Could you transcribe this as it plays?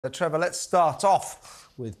Trevor, let's start off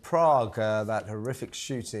with Prague, that horrific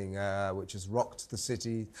shooting which has rocked the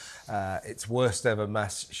city. Its worst ever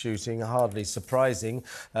mass shooting, hardly surprising,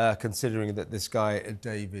 considering that this guy,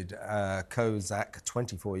 David Kozak,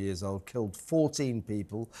 24 years old, killed 14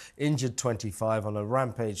 people, injured 25 on a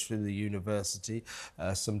rampage through the university.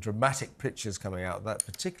 Some dramatic pictures coming out of that,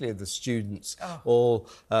 particularly of the students all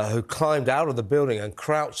who climbed out of the building and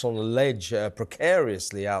crouched on a ledge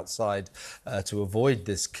precariously outside to avoid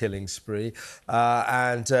this killing spree.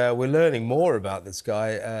 And we're learning more about this guy.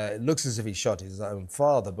 It looks as if he shot his own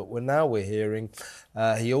father, but we're hearing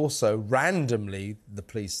he also randomly, the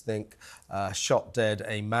police think, shot dead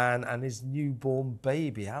a man and his newborn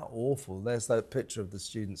baby. How awful. There's that picture of the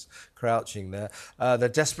students crouching there. They're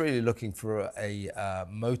desperately looking for a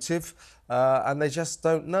motive, and they just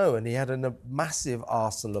don't know. And he had a massive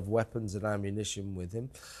arsenal of weapons and ammunition with him.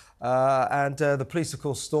 And the police, of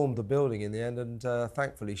course, stormed the building in the end and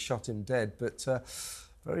thankfully shot him dead, but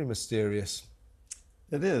very mysterious.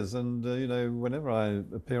 It is, and you know, whenever I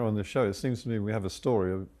appear on this show, it seems to me we have a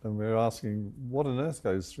story and we're asking what on earth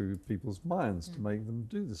goes through people's minds to make them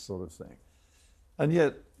do this sort of thing. And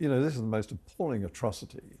yet, you know, this is the most appalling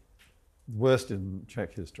atrocity, worst in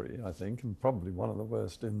Czech history, I think, and probably one of the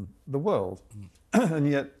worst in the world. And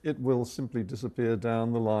yet it will simply disappear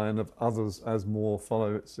down the line of others as more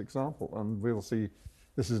follow its example. And we'll see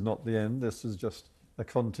this is not the end, this is just a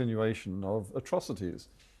continuation of atrocities.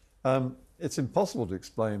 It's impossible to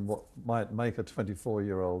explain what might make a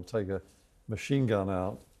 24-year-old take a machine gun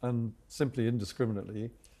out and simply indiscriminately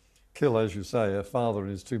kill, as you say, a father and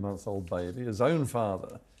his 2-month-old baby, his own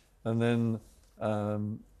father, and then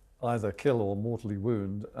either kill or mortally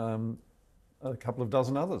wound a couple of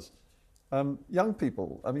dozen others. Young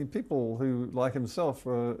people, I mean, people who, like himself,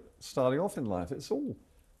 were starting off in life. It's all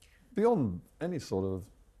beyond any sort of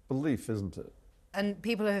belief, isn't it? And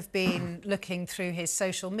people have been looking through his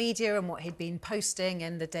social media and what he'd been posting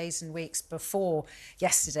in the days and weeks before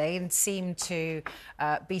yesterday and seem to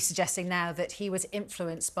be suggesting now that he was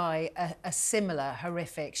influenced by a similar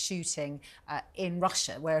horrific shooting in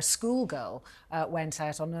Russia, where a schoolgirl went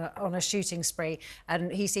out on a shooting spree.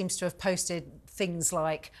 And he seems to have posted things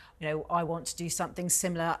like, you know, I want to do something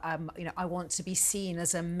similar, you know, I want to be seen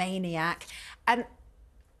as a maniac. And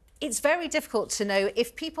it's very difficult to know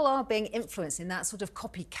if people are being influenced in that sort of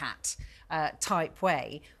copycat type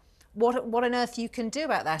way, what on earth you can do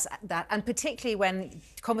about that, and particularly when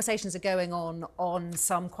conversations are going on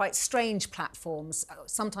some quite strange platforms,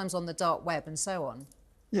 sometimes on the dark web and so on.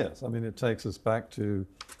 Yes, I mean, it takes us back to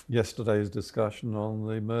yesterday's discussion on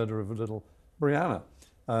the murder of little Brianna.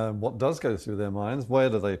 What does go through their minds?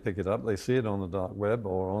 Where do they pick it up? They see it on the dark web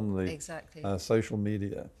or on the social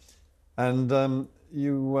media. And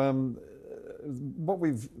what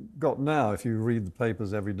we've got now, if you read the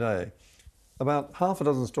papers every day, about half a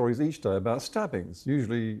dozen stories each day about stabbings,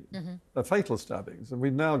 usually fatal stabbings. And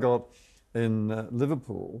we've now got in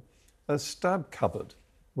Liverpool a stab cupboard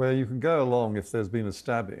where you can go along if there's been a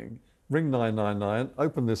stabbing, ring 999,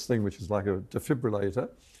 open this thing which is like a defibrillator,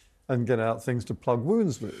 and get out things to plug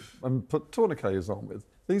wounds with and put tourniquets on with.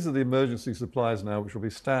 These are the emergency supplies now which will be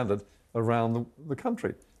standard around the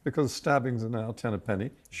country, because stabbings are now 10 a penny,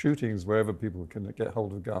 shootings wherever people can get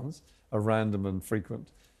hold of guns are random and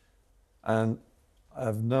frequent. And I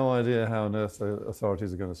have no idea how on earth the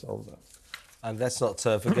authorities are going to solve that. And let's not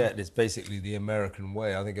forget, it's basically the American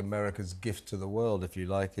way. I think America's gift to the world, if you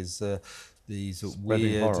like, is these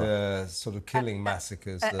weird sort of killing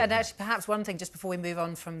massacres. And actually, perhaps one thing, just before we move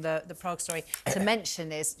on from the Prague story, to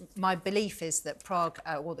mention is, my belief is that Prague,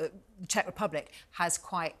 or the Czech Republic, has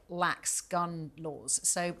quite lax gun laws.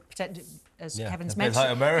 So, as Kevin's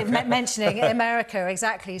mentioned, like mentioning America,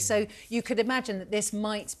 exactly. So you could imagine that this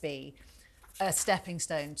might be a stepping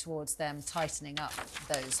stone towards them tightening up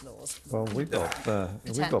those laws. Well, we've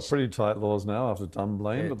got pretty tight laws now after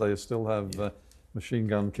Dunblane, but they still have machine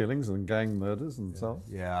gun killings and gang murders and so on.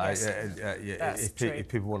 Yeah, if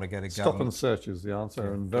people want to get a gun... Stop and search is the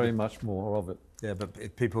answer, and very much more of it. Yeah, but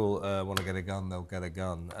if people want to get a gun, they'll get a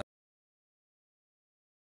gun.